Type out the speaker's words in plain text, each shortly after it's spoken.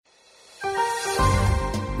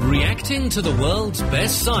Reacting to the world's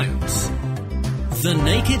best science. The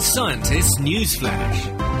Naked Scientist Newsflash.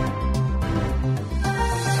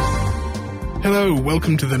 Hello,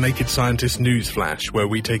 welcome to the Naked Scientist Newsflash, where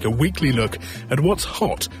we take a weekly look at what's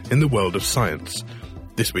hot in the world of science.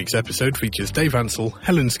 This week's episode features Dave Ansell,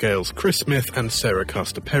 Helen Scales, Chris Smith and Sarah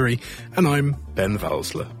Castor-Perry, and I'm Ben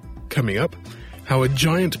Valsler. Coming up, how a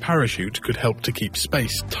giant parachute could help to keep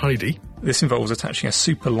space tidy. This involves attaching a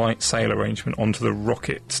super light sail arrangement onto the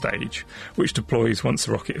rocket stage, which deploys once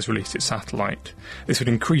the rocket has released its satellite. This would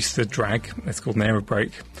increase the drag, it's called an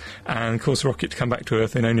aerobrake, and cause the rocket to come back to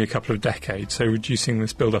Earth in only a couple of decades, so reducing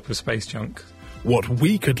this build-up of space junk. What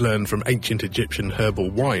we could learn from ancient Egyptian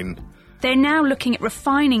herbal wine. They're now looking at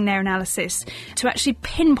refining their analysis to actually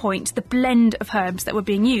pinpoint the blend of herbs that were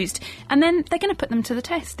being used. And then they're going to put them to the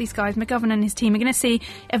test. These guys, McGovern and his team, are going to see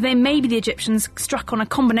if maybe the Egyptians struck on a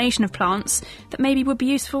combination of plants that maybe would be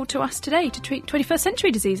useful to us today to treat 21st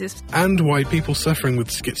century diseases. And why people suffering with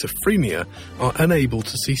schizophrenia are unable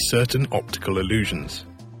to see certain optical illusions.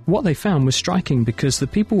 What they found was striking because the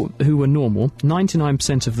people who were normal,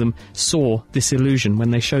 99% of them saw this illusion when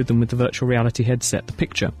they showed them with the virtual reality headset the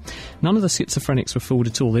picture. None of the schizophrenics were fooled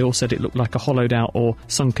at all. They all said it looked like a hollowed out or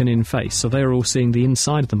sunken in face, so they were all seeing the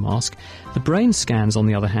inside of the mask. The brain scans, on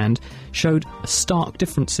the other hand, showed stark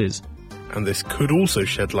differences. And this could also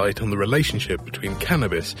shed light on the relationship between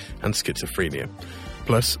cannabis and schizophrenia.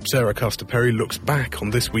 Plus, Sarah Castor-Perry looks back on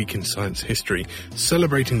this week in science history,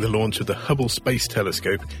 celebrating the launch of the Hubble Space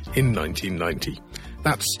Telescope in 1990.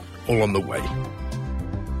 That's all on the way.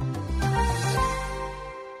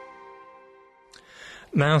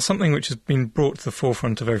 Now, something which has been brought to the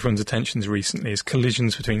forefront of everyone's attentions recently is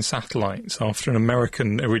collisions between satellites after an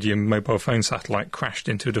American Iridium mobile phone satellite crashed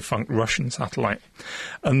into a defunct Russian satellite.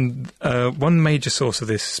 And one major source of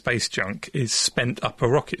this space junk is spent upper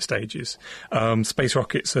rocket stages. Space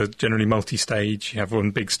rockets are generally multi-stage. You have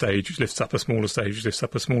one big stage which lifts up a smaller stage, which lifts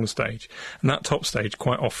up a smaller stage. And that top stage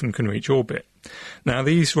quite often can reach orbit. Now,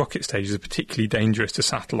 these rocket stages are particularly dangerous to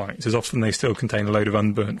satellites, as often they still contain a load of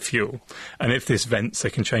unburnt fuel. And if this vents,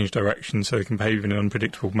 they can change direction, so they can behave in an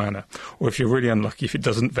unpredictable manner. Or if you're really unlucky, if it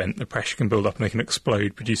doesn't vent, the pressure can build up and they can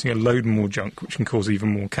explode, producing a load more junk, which can cause even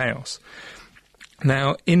more chaos.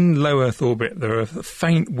 Now, in low Earth orbit, there are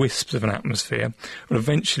faint wisps of an atmosphere that will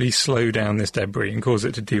eventually slow down this debris and cause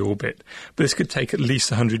it to deorbit. But this could take at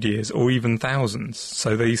least 100 years or even thousands,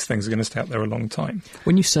 so these things are going to stay out there a long time.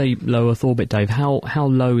 When you say low Earth orbit, Dave, how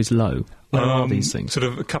low is low? Where are these things? Sort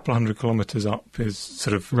of a couple 100 kilometres up is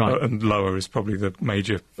sort of, right. And lower is probably the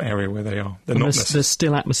major area where they are. There's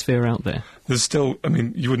still atmosphere out there? There's still, I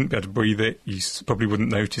mean, you wouldn't be able to breathe it, you probably wouldn't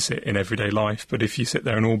notice it in everyday life, but if you sit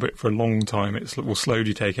there in orbit for a long time, it will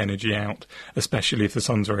slowly take energy out, especially if the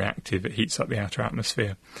sun's very active, it heats up the outer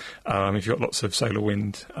atmosphere. If you've got lots of solar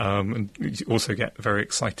wind, and you also get very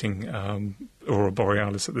exciting aurora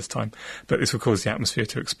borealis at this time, but this will cause the atmosphere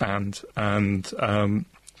to expand, and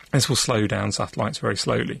this will slow down satellites very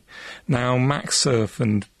slowly. Now, Max Cerf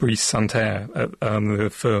and Brice Santerre at the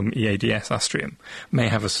firm EADS Astrium may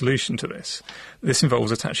have a solution to this. This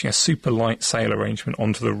involves attaching a super light sail arrangement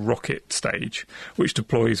onto the rocket stage, which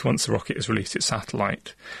deploys once the rocket has released its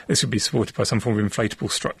satellite. This would be supported by some form of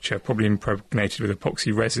inflatable structure, probably impregnated with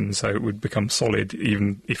epoxy resin, so it would become solid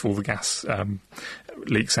even if all the gas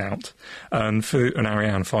leaks out. And for an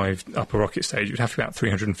Ariane 5 upper rocket stage, it would have to be about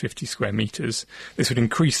 350 square metres. This would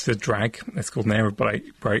increase the drag, it's called an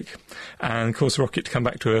aerobrake, and cause the rocket to come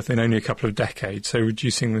back to Earth in only a couple of decades, so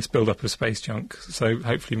reducing this build-up of space junk, so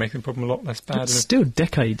hopefully making the problem a lot less bad. It's still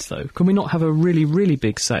decades, though. Can we not have a really, really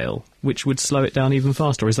big sail, which would slow it down even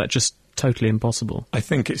faster, or is that just totally impossible? I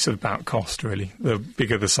think it's about cost, really. The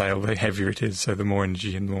bigger the sail, the heavier it is, so the more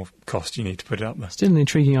energy and more cost you need to put it up there. Still an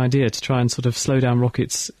intriguing idea to try and sort of slow down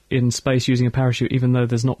rockets in space using a parachute, even though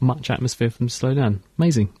there's not much atmosphere for them to slow down.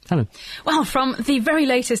 Amazing. Helen? Well, from the very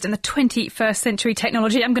latest in the 21st century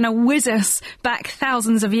technology, I'm going to whiz us back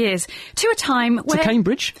thousands of years to a time where... To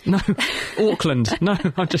Cambridge? No. Auckland? No,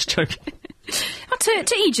 I'm just joking.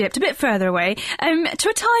 To Egypt, a bit further away, to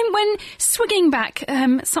a time when swigging back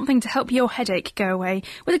something to help your headache go away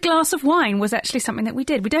with a glass of wine was actually something that we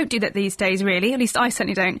did. We don't do that these days, really. At least I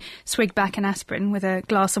certainly don't swig back an aspirin with a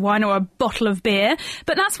glass of wine or a bottle of beer.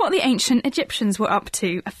 But that's what the ancient Egyptians were up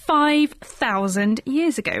to 5,000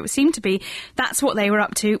 years ago. It seemed to be that's what they were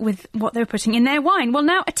up to with what they were putting in their wine. Well,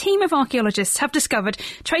 now a team of archaeologists have discovered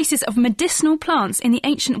traces of medicinal plants in the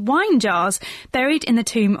ancient wine jars buried in the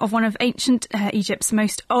tomb of one of ancient Egypt's Egypt's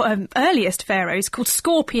most earliest pharaohs called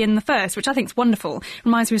Scorpion I, which I think is wonderful.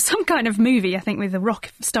 Reminds me of some kind of movie, I think, with The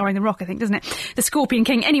Rock, starring The Rock, I think, doesn't it? The Scorpion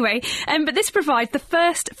King. Anyway, but this provides the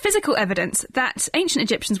first physical evidence that ancient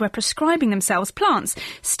Egyptians were prescribing themselves plants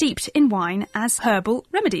steeped in wine as herbal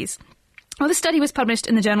remedies. Well, the study was published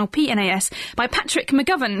in the journal PNAS by Patrick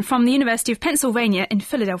McGovern from the University of Pennsylvania in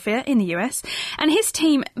Philadelphia in the US. And his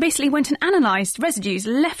team basically went and analysed residues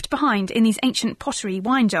left behind in these ancient pottery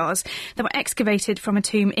wine jars that were excavated from a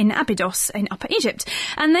tomb in Abydos in Upper Egypt.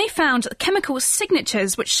 And they found chemical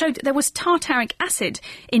signatures which showed that there was tartaric acid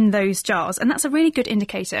in those jars. And that's a really good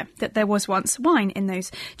indicator that there was once wine in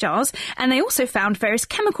those jars. And they also found various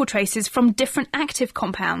chemical traces from different active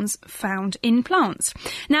compounds found in plants.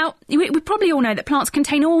 Now, we probably all know that plants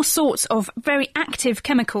contain all sorts of very active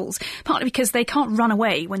chemicals, partly because they can't run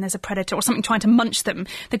away when there's a predator or something trying to munch them.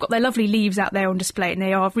 They've got their lovely leaves out there on display and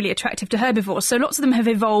they are really attractive to herbivores. So lots of them have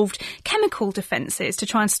evolved chemical defences to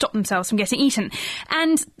try and stop themselves from getting eaten.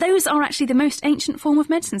 And those are actually the most ancient form of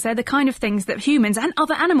medicines. They're the kind of things that humans and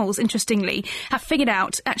other animals, interestingly, have figured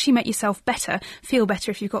out actually make yourself better, feel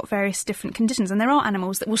better if you've got various different conditions. And there are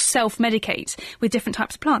animals that will self-medicate with different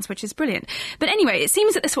types of plants, which is brilliant. But anyway, it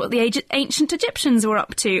seems that this is what the ancient Egyptians were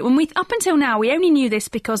up to. And up until now, we only knew this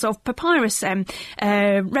because of papyrus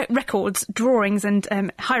records, drawings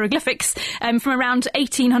and hieroglyphics from around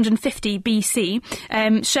 1850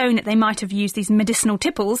 BC, showing that they might have used these medicinal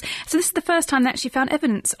tipples. So this is the first time they actually found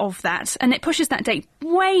evidence of that. And it pushes that date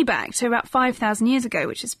way back to about 5,000 years ago,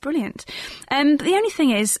 which is brilliant. But the only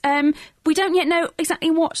thing is, we don't yet know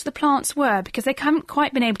exactly what the plants were because they haven't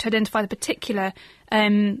quite been able to identify the particular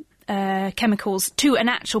chemicals to an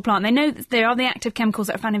actual plant. They know that there are the active chemicals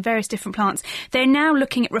that are found in various different plants. They're now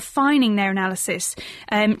looking at refining their analysis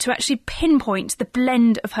to actually pinpoint the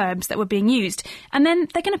blend of herbs that were being used. And then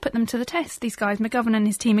they're going to put them to the test. These guys, McGovern and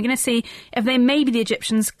his team, are going to see if maybe the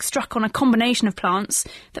Egyptians struck on a combination of plants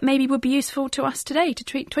that maybe would be useful to us today to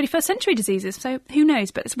treat 21st century diseases. So who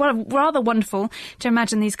knows? But it's rather wonderful to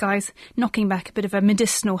imagine these guys knocking back a bit of a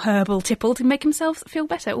medicinal herbal tipple to make themselves feel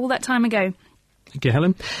better all that time ago. Thank you,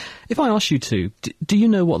 Helen. If I ask you to, do you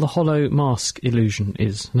know what the hollow mask illusion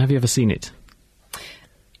is? And have you ever seen it?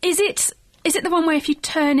 Is it the one where if you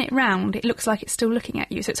turn it round, it looks like it's still looking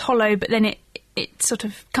at you? So it's hollow, but then it sort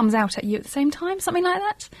of comes out at you at the same time? Something like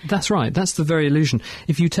that? That's right. That's the very illusion.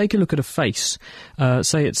 If you take a look at a face,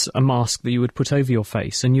 say it's a mask that you would put over your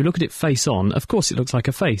face, and you look at it face on, of course it looks like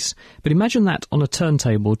a face. But imagine that on a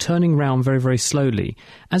turntable, turning round very, very slowly.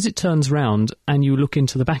 As it turns round and you look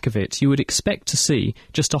into the back of it, you would expect to see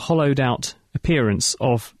just a hollowed out appearance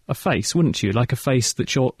of a face, wouldn't you? Like a face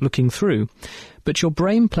that you're looking through. But your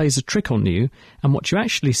brain plays a trick on you, and what you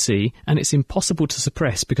actually see, and it's impossible to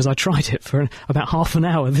suppress because I tried it for about half an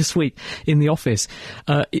hour this week in the office,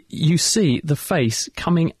 you see the face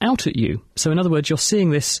coming out at you. So in other words, you're seeing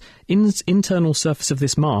this internal surface of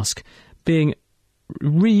this mask being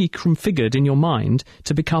reconfigured in your mind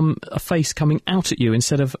to become a face coming out at you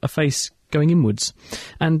instead of a face going inwards.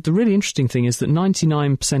 And the really interesting thing is that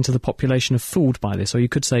 99% of the population are fooled by this, or you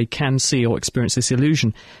could say can see or experience this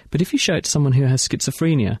illusion. But if you show it to someone who has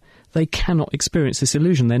schizophrenia, they cannot experience this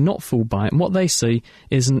illusion. They're not fooled by it. And what they see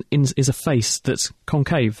is a face that's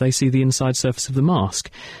concave. They see the inside surface of the mask.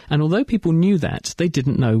 And although people knew that, they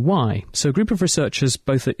didn't know why. So a group of researchers,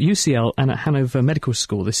 both at UCL and at Hanover Medical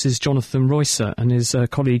School, this is Jonathan Reusser and his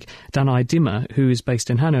colleague Danai Dimmer, who is based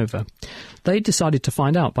in Hanover, they decided to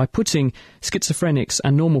find out by putting schizophrenics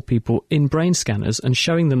and normal people in brain scanners and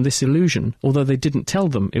showing them this illusion, although they didn't tell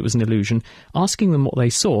them it was an illusion, asking them what they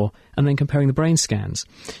saw and then comparing the brain scans.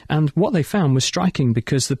 And what they found was striking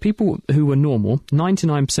because the people who were normal,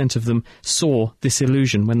 99% of them saw this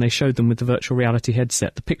illusion when they showed them with the virtual reality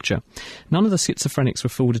headset the picture. None of the schizophrenics were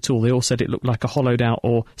fooled at all. They all said it looked like a hollowed out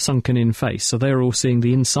or sunken in face, so they were all seeing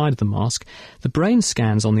the inside of the mask. The brain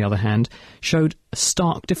scans, on the other hand, showed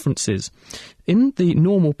stark differences. In the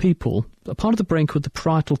normal people, a part of the brain called the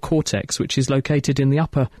parietal cortex, which is located in the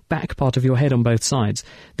upper back part of your head on both sides,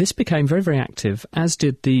 this became very, very active, as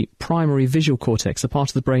did the primary visual cortex, the part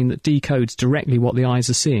of the brain that decodes directly what the eyes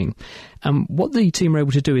are seeing. And what the team were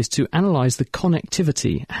able to do is to analyse the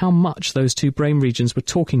connectivity, how much those two brain regions were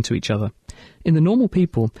talking to each other. In the normal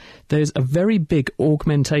people, there's a very big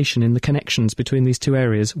augmentation in the connections between these two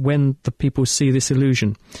areas when the people see this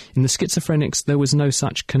illusion. In the schizophrenics, there was no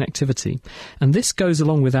such connectivity. And this goes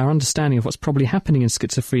along with our understanding of what's probably happening in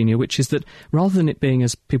schizophrenia, which is that rather than it being,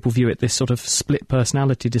 as people view it, this sort of split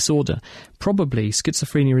personality disorder, probably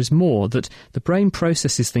schizophrenia is more that the brain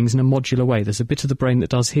processes things in a modular way. There's a bit of the brain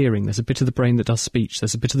that does hearing, there's a bit of the brain that does speech,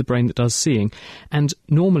 there's a bit of the brain that does seeing. And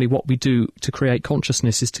normally what we do to create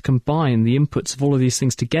consciousness is to combine the the inputs of all of these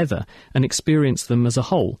things together and experience them as a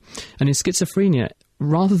whole. And in schizophrenia,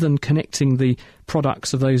 rather than connecting the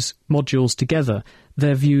products of those modules together,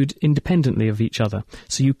 they're viewed independently of each other.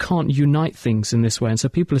 So you can't unite things in this way. And so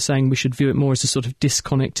people are saying we should view it more as a sort of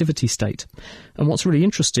disconnectivity state. And what's really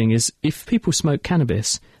interesting is if people smoke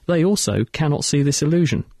cannabis, they also cannot see this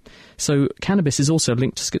illusion. So cannabis is also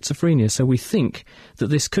linked to schizophrenia. So we think that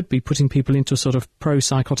this could be putting people into a sort of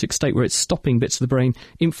pro-psychotic state where it's stopping bits of the brain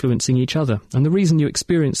influencing each other. And the reason you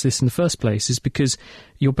experience this in the first place is because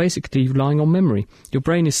you're basically relying on memory. Your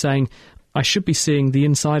brain is saying, I should be seeing the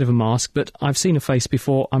inside of a mask, but I've seen a face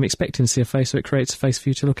before, I'm expecting to see a face, so it creates a face for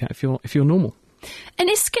you to look at if you're normal. And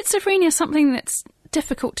is schizophrenia something that's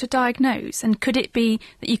difficult to diagnose? And could it be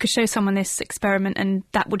that you could show someone this experiment and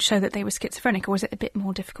that would show that they were schizophrenic, or is it a bit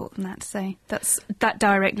more difficult than that to say? That's that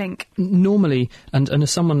direct link. Normally, and as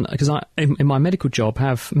someone, because I, in my medical job,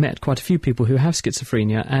 have met quite a few people who have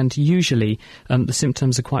schizophrenia, and usually the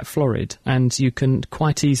symptoms are quite florid, and you can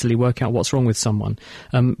quite easily work out what's wrong with someone.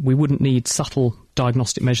 We wouldn't need subtle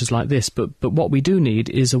diagnostic measures like this, but what we do need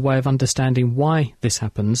is a way of understanding why this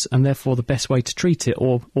happens, and therefore the best way to treat it,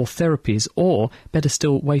 or therapies, or better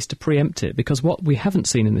still, ways to preempt it. Because what we haven't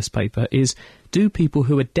seen in this paper is, do people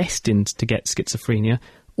who are destined to get schizophrenia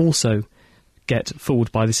also get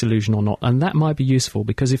fooled by this illusion or not? And that might be useful,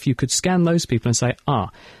 because if you could scan those people and say,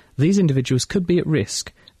 these individuals could be at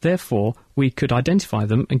risk, therefore we could identify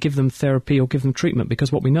them and give them therapy or give them treatment,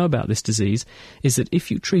 because what we know about this disease is that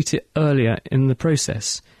if you treat it earlier in the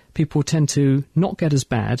process, people tend to not get as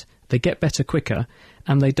bad, they get better quicker,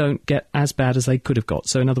 and they don't get as bad as they could have got.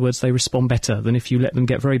 So in other words, they respond better than if you let them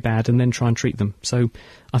get very bad and then try and treat them. So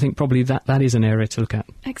I think probably that is an area to look at.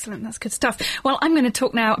 Excellent, that's good stuff. Well, I'm going to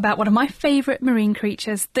talk now about one of my favourite marine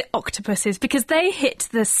creatures, the octopuses, because they hit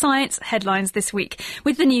the science headlines this week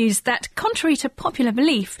with the news that, contrary to popular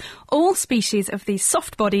belief, all species of these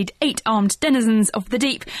soft-bodied, 8-armed denizens of the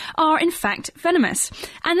deep are in fact venomous.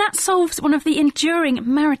 And that solves one of the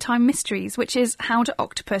enduring maritime mysteries, which is how do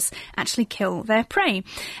octopus actually kill their prey?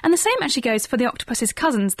 And the same actually goes for the octopus's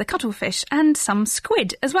cousins, the cuttlefish, and some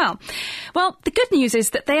squid as well. Well, the good news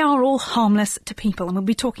is that they are all harmless to people, and we'll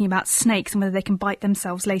be talking about snakes and whether they can bite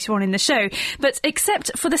themselves later on in the show. But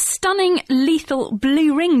except for the stunning, lethal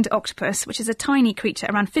blue-ringed octopus, which is a tiny creature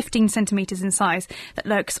around 15 centimetres in size that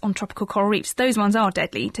lurks on tropical coral reefs, those ones are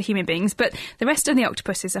deadly to human beings, but the rest of the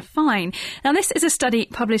octopuses are fine. Now, this is a study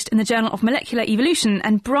published in the Journal of Molecular Evolution,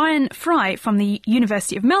 and Brian Fry from the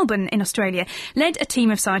University of Melbourne in Australia led a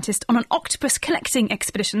team of scientists on an octopus collecting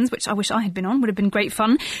expeditions, which I wish I had been on, would have been great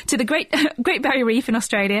fun, to the Great Barrier Reef in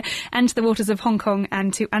Australia and to the waters of Hong Kong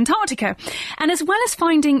and to Antarctica. And as well as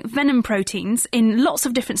finding venom proteins in lots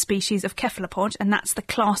of different species of cephalopod, and that's the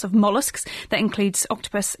class of molluscs that includes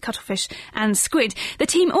octopus, cuttlefish and squid, the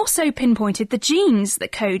team also pinpointed the genes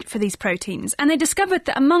that code for these proteins, and they discovered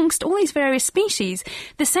that amongst all these various species,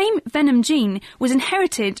 the same venom gene was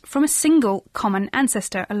inherited from a single common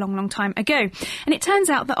ancestor a long, long time ago. And it turns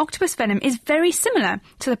out that octopus venom is very similar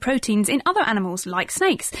to the proteins in other animals like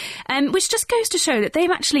snakes, which just goes to show that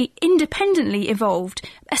they've actually independently evolved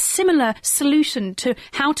a similar solution to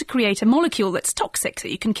how to create a molecule that's toxic so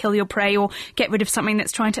you can kill your prey or get rid of something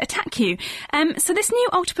that's trying to attack you. So this new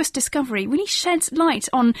octopus discovery really sheds light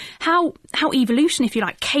on how evolution, if you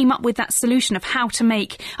like, came up with that solution of how to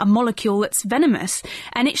make a molecule that's venomous.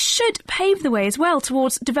 And it should pave the way as well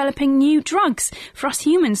towards developing new drugs for us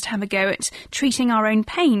humans to have a go at treating our own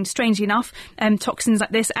pain. Strangely enough, toxins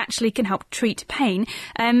like this actually can help treat pain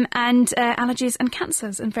and allergies and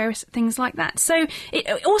cancers and various things like that. So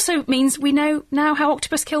it also means we know now how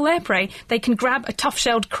octopus kill their prey. They can grab a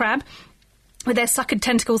tough-shelled crab with their suckered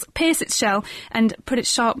tentacles, pierce its shell and put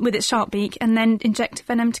it with its sharp beak, and then inject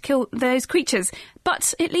venom to kill those creatures.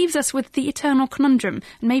 But it leaves us with the eternal conundrum,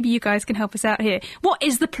 and maybe you guys can help us out here. What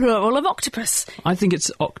is the plural of octopus? I think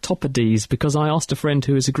it's octopodes, because I asked a friend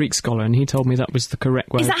who is a Greek scholar, and he told me that was the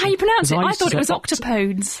correct way. Is that how you pronounce it? I thought it was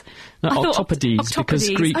octopodes. No, octopodes, because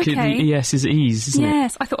Greek, okay. the ES is ease, isn't it?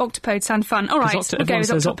 Yes, I thought octopodes sound fun. All right, we'll go with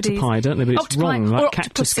says octopodes. Octopi, don't they? But it's wrong. Like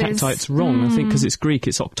cactus, cacti, it's wrong. I think because it's Greek,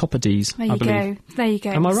 it's octopodes, I believe. There you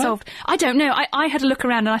go. Am I right? Solved. I don't know. I had a look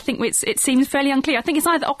around, and I think it seems fairly unclear. I think it's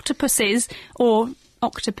either octopuses or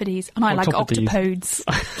octopodes, and I like octopodes.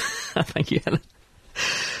 Thank you, Helen.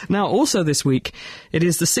 Now, also this week, it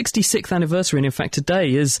is the 66th anniversary, and in fact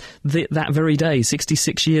today is that very day,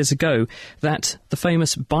 66 years ago, that the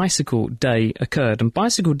famous Bicycle Day occurred. And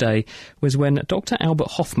Bicycle Day was when Dr.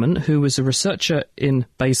 Albert Hofmann, who was a researcher in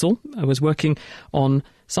Basel, was working on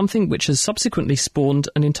something which has subsequently spawned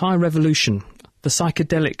an entire revolution the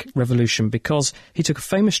psychedelic revolution because he took a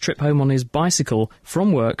famous trip home on his bicycle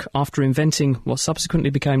from work after inventing what subsequently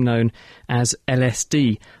became known as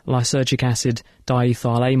LSD, lysergic acid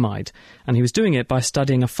diethylamide. And he was doing it by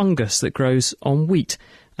studying a fungus that grows on wheat.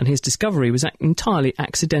 And his discovery was entirely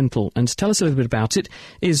accidental. And to tell us a little bit about it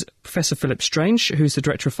is Professor Philip Strange, who's the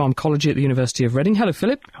Director of Pharmacology at the University of Reading. Hello,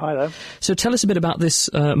 Philip. Hi there. So tell us a bit about this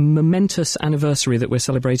momentous anniversary that we're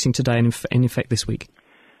celebrating today and in effect this week.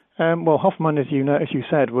 Well, Hofmann, as you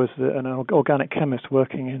said, was an organic chemist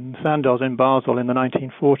working in Sandoz in Basel in the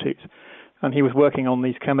 1940s. And he was working on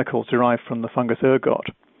these chemicals derived from the fungus ergot.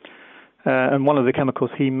 And one of the chemicals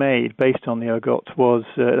he made based on the ergot was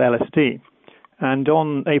LSD. And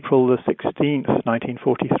on April the 16th,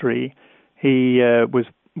 1943, he was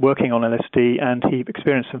working on LSD and he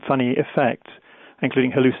experienced some funny effects,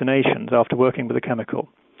 including hallucinations after working with the chemical.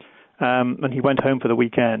 And he went home for the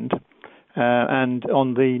weekend. And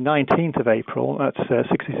on the 19th of April, that's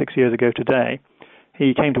 66 years ago today,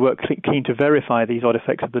 he came to work keen to verify these odd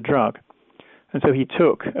effects of the drug. And so he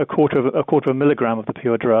took a quarter of a milligram of the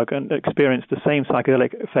pure drug and experienced the same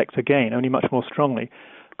psychedelic effects again, only much more strongly,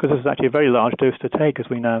 because this is actually a very large dose to take, as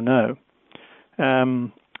we now know.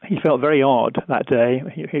 He felt very odd that day.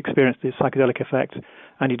 He experienced these psychedelic effects,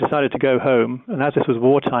 and he decided to go home. And as this was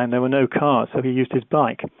wartime, there were no cars, so he used his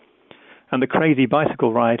bike. And the crazy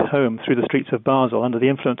bicycle ride home through the streets of Basel under the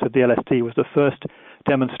influence of the LSD was the first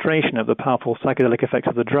demonstration of the powerful psychedelic effects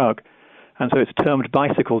of the drug. And so it's termed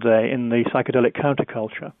Bicycle Day in the psychedelic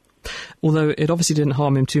counterculture. Although it obviously didn't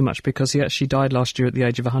harm him too much because he actually died last year at the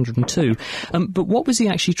age of 102. But what was he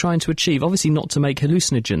actually trying to achieve? Obviously not to make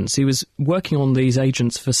hallucinogens. He was working on these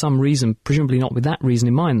agents for some reason, presumably not with that reason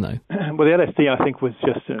in mind, though. Well, the LSD, I think, was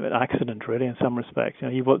just an accident, really, in some respects.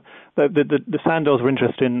 The Sandoz were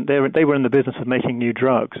interested in, they were in the business of making new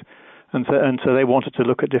drugs. And so they wanted to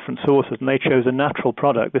look at different sources, and they chose a natural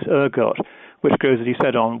product, this ergot, which grows, as you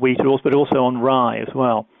said, on wheat, but also on rye as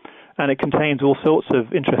well. And it contains all sorts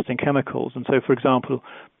of interesting chemicals. And so, for example,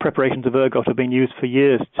 preparations of ergot have been used for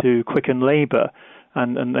years to quicken labor.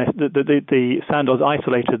 And the Sandoz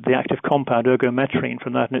isolated the active compound ergometrine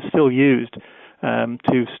from that, and it's still used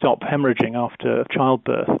to stop hemorrhaging after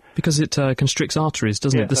childbirth. Because it constricts arteries,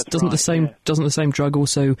 doesn't it? Doesn't the same drug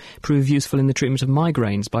also prove useful in the treatment of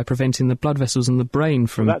migraines by preventing the blood vessels in the brain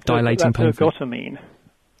from dilating painfully? That's ergotamine.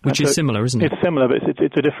 Which is similar, isn't it? It's similar, but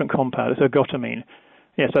it's a different compound. It's ergotamine.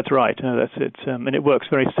 Yes, that's right. No, that's it. And it works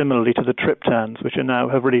very similarly to the triptans, which are now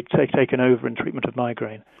have really taken over in treatment of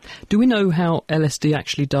migraine. Do we know how LSD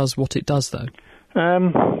actually does what it does, though?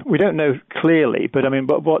 We don't know clearly, but I mean,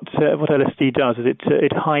 but what LSD does is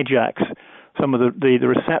it hijacks some of the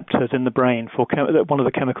receptors in the brain for one of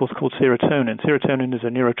the chemicals called serotonin. Serotonin is a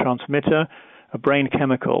neurotransmitter, a brain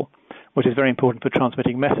chemical, which is very important for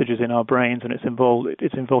transmitting messages in our brains, and it's involved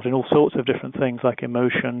in all sorts of different things like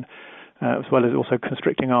emotion, as well as also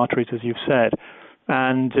constricting arteries, as you've said.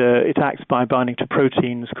 And it acts by binding to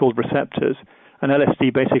proteins called receptors. And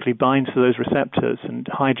LSD basically binds to those receptors and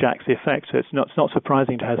hijacks the effect. So it's not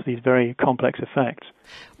surprising to have these very complex effects.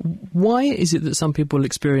 Why is it that some people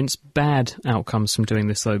experience bad outcomes from doing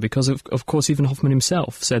this, though? Because, of course, even Hofmann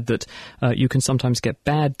himself said that you can sometimes get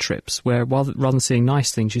bad trips, where rather than seeing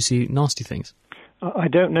nice things, you see nasty things. I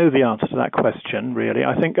don't know the answer to that question, really.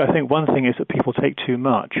 I think one thing is that people take too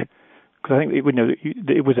much. Because I think it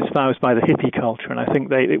was espoused by the hippie culture, and I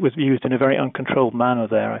think it was used in a very uncontrolled manner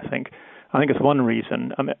there, I think it's one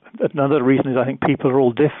reason. Another reason is I think people are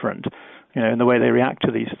all different, in the way they react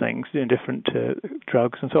to these things, in different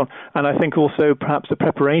drugs and so on. And I think also perhaps the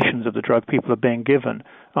preparations of the drug people are being given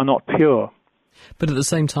are not pure. But at the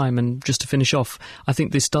same time, and just to finish off, I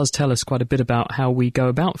think this does tell us quite a bit about how we go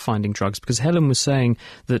about finding drugs, because Helen was saying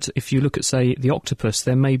that if you look at, say, the octopus,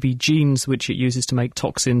 there may be genes which it uses to make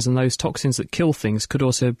toxins, and those toxins that kill things could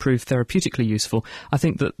also prove therapeutically useful. I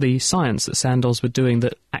think that the science that Sandoz were doing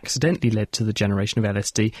that accidentally led to the generation of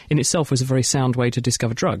LSD in itself was a very sound way to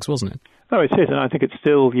discover drugs, wasn't it? Oh, it is, and I think it's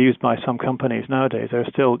still used by some companies nowadays. There are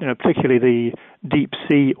still, particularly the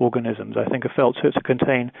deep-sea organisms, I think, are felt to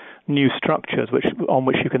contain new structures on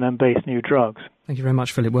which you can then base new drugs. Thank you very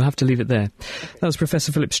much, Philip. We'll have to leave it there. That was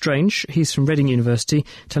Professor Philip Strange. He's from Reading University,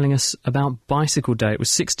 telling us about Bicycle Day. It was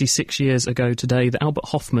 66 years ago today that Albert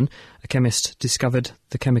Hofmann, a chemist, discovered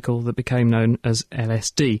the chemical that became known as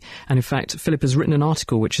LSD. And in fact, Philip has written an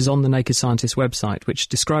article which is on the Naked Scientist website, which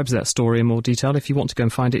describes that story in more detail. If you want to go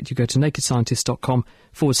and find it, you go to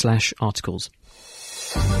nakedscientist.com/articles.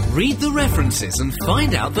 Read the references and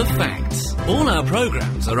find out the facts. All our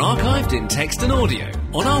programmes are archived in text and audio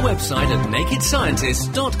on our website at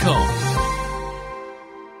nakedscientist.com.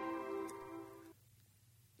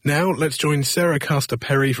 Now, let's join Sarah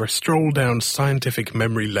Castor-Perry for a stroll down scientific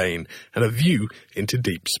memory lane and a view into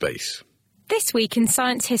deep space. This week in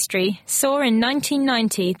science history saw in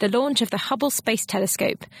 1990 the launch of the Hubble Space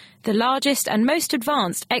Telescope, the largest and most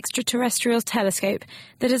advanced extraterrestrial telescope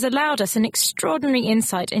that has allowed us an extraordinary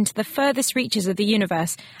insight into the furthest reaches of the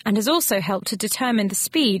universe and has also helped to determine the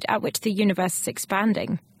speed at which the universe is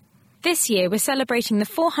expanding. This year we're celebrating the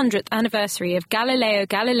 400th anniversary of Galileo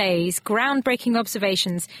Galilei's groundbreaking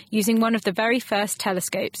observations using one of the very first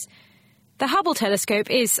telescopes. The Hubble telescope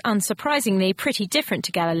is, unsurprisingly, pretty different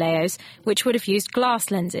to Galileo's, which would have used glass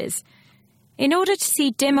lenses. In order to see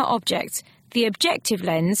dimmer objects, the objective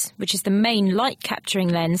lens, which is the main light-capturing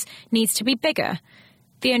lens, needs to be bigger.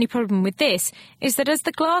 The only problem with this is that as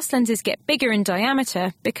the glass lenses get bigger in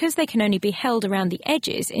diameter, because they can only be held around the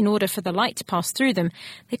edges in order for the light to pass through them,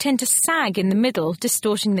 they tend to sag in the middle,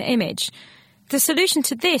 distorting the image. The solution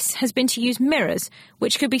to this has been to use mirrors,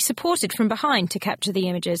 which could be supported from behind to capture the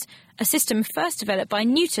images, a system first developed by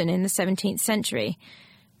Newton in the 17th century.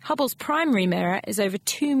 Hubble's primary mirror is over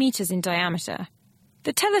 2 meters in diameter.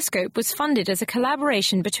 The telescope was funded as a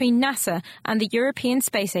collaboration between NASA and the European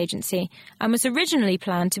Space Agency and was originally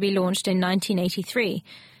planned to be launched in 1983.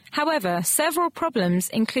 However, several problems,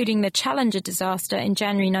 including the Challenger disaster in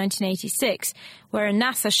January 1986, where a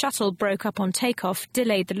NASA shuttle broke up on takeoff,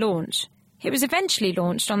 delayed the launch. It was eventually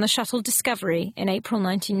launched on the shuttle Discovery in April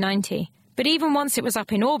 1990, but even once it was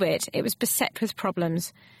up in orbit, it was beset with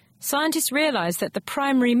problems. Scientists realised that the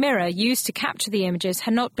primary mirror used to capture the images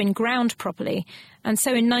had not been ground properly, and so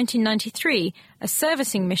in 1993, a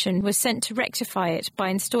servicing mission was sent to rectify it by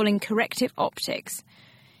installing corrective optics.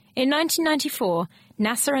 In 1994,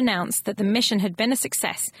 NASA announced that the mission had been a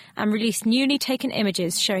success and released newly taken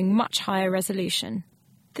images showing much higher resolution.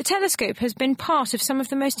 The telescope has been part of some of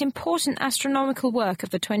the most important astronomical work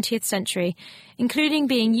of the 20th century, including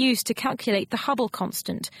being used to calculate the Hubble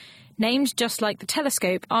constant, named just like the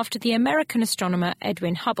telescope after the American astronomer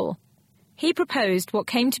Edwin Hubble. He proposed what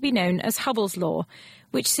came to be known as Hubble's law,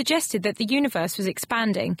 which suggested that the universe was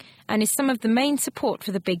expanding and is some of the main support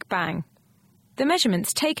for the Big Bang. The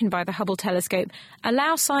measurements taken by the Hubble telescope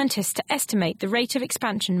allow scientists to estimate the rate of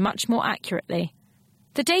expansion much more accurately.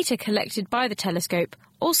 The data collected by the telescope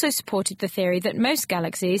also supported the theory that most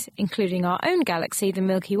galaxies, including our own galaxy, the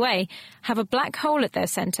Milky Way, have a black hole at their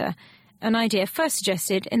centre, an idea first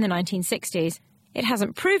suggested in the 1960s. It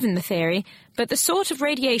hasn't proven the theory, but the sort of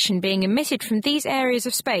radiation being emitted from these areas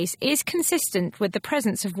of space is consistent with the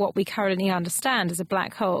presence of what we currently understand as a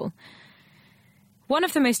black hole. One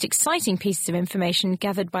of the most exciting pieces of information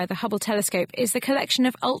gathered by the Hubble telescope is the collection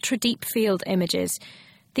of ultra-deep field images.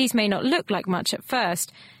 These may not look like much at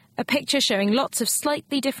first, a picture showing lots of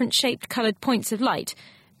slightly different shaped coloured points of light,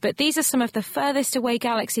 but these are some of the furthest away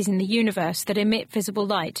galaxies in the universe that emit visible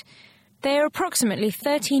light. They are approximately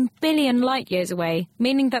 13 billion light-years away,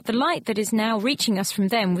 meaning that the light that is now reaching us from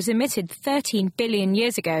them was emitted 13 billion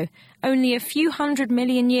years ago, only a few 100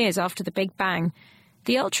 million years after the Big Bang.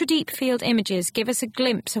 The ultra-deep field images give us a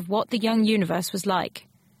glimpse of what the young universe was like.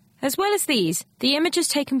 As well as these, the images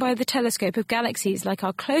taken by the telescope of galaxies like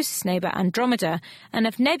our closest neighbour Andromeda and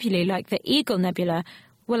of nebulae like the Eagle Nebula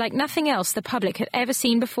were like nothing else the public had ever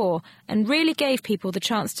seen before and really gave people the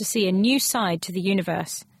chance to see a new side to the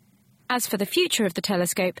universe. As for the future of the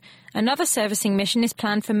telescope, another servicing mission is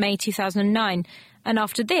planned for May 2009, and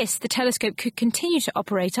after this, the telescope could continue to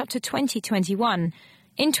operate up to 2021.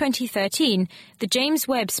 In 2013, the James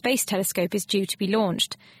Webb Space Telescope is due to be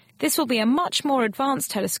launched. This will be a much more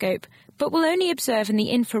advanced telescope, but will only observe in the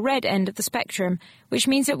infrared end of the spectrum, which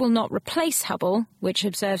means it will not replace Hubble, which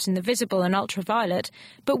observes in the visible and ultraviolet,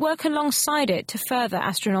 but work alongside it to further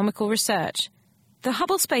astronomical research. The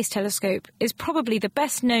Hubble Space Telescope is probably the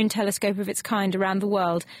best-known telescope of its kind around the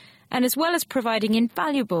world, and as well as providing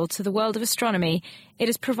invaluable to the world of astronomy, it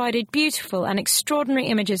has provided beautiful and extraordinary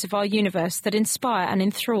images of our universe that inspire and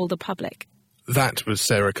enthrall the public. That was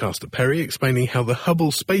Sarah Castor-Perry explaining how the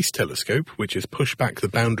Hubble Space Telescope, which has pushed back the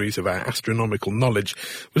boundaries of our astronomical knowledge,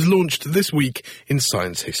 was launched this week in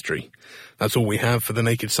science history. That's all we have for the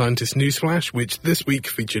Naked Scientist Newsflash, which this week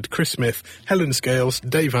featured Chris Smith, Helen Scales,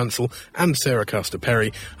 Dave Ansell and Sarah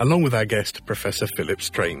Castor-Perry, along with our guest, Professor Philip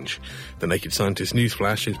Strange. The Naked Scientist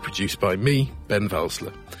Newsflash is produced by me, Ben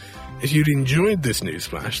Valsler. If you'd enjoyed this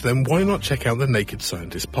newsflash, then why not check out the Naked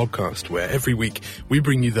Scientist podcast, where every week we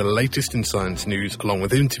bring you the latest in science news, along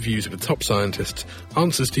with interviews with top scientists,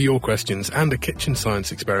 answers to your questions, and a kitchen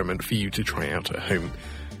science experiment for you to try out at home.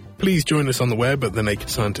 Please join us on the web at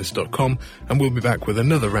thenakedscientist.com, and we'll be back with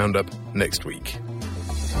another roundup next week.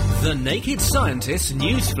 The Naked Scientist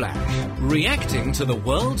Newsflash, reacting to the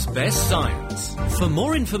world's best science. For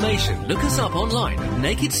more information, look us up online at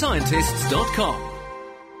nakedscientists.com.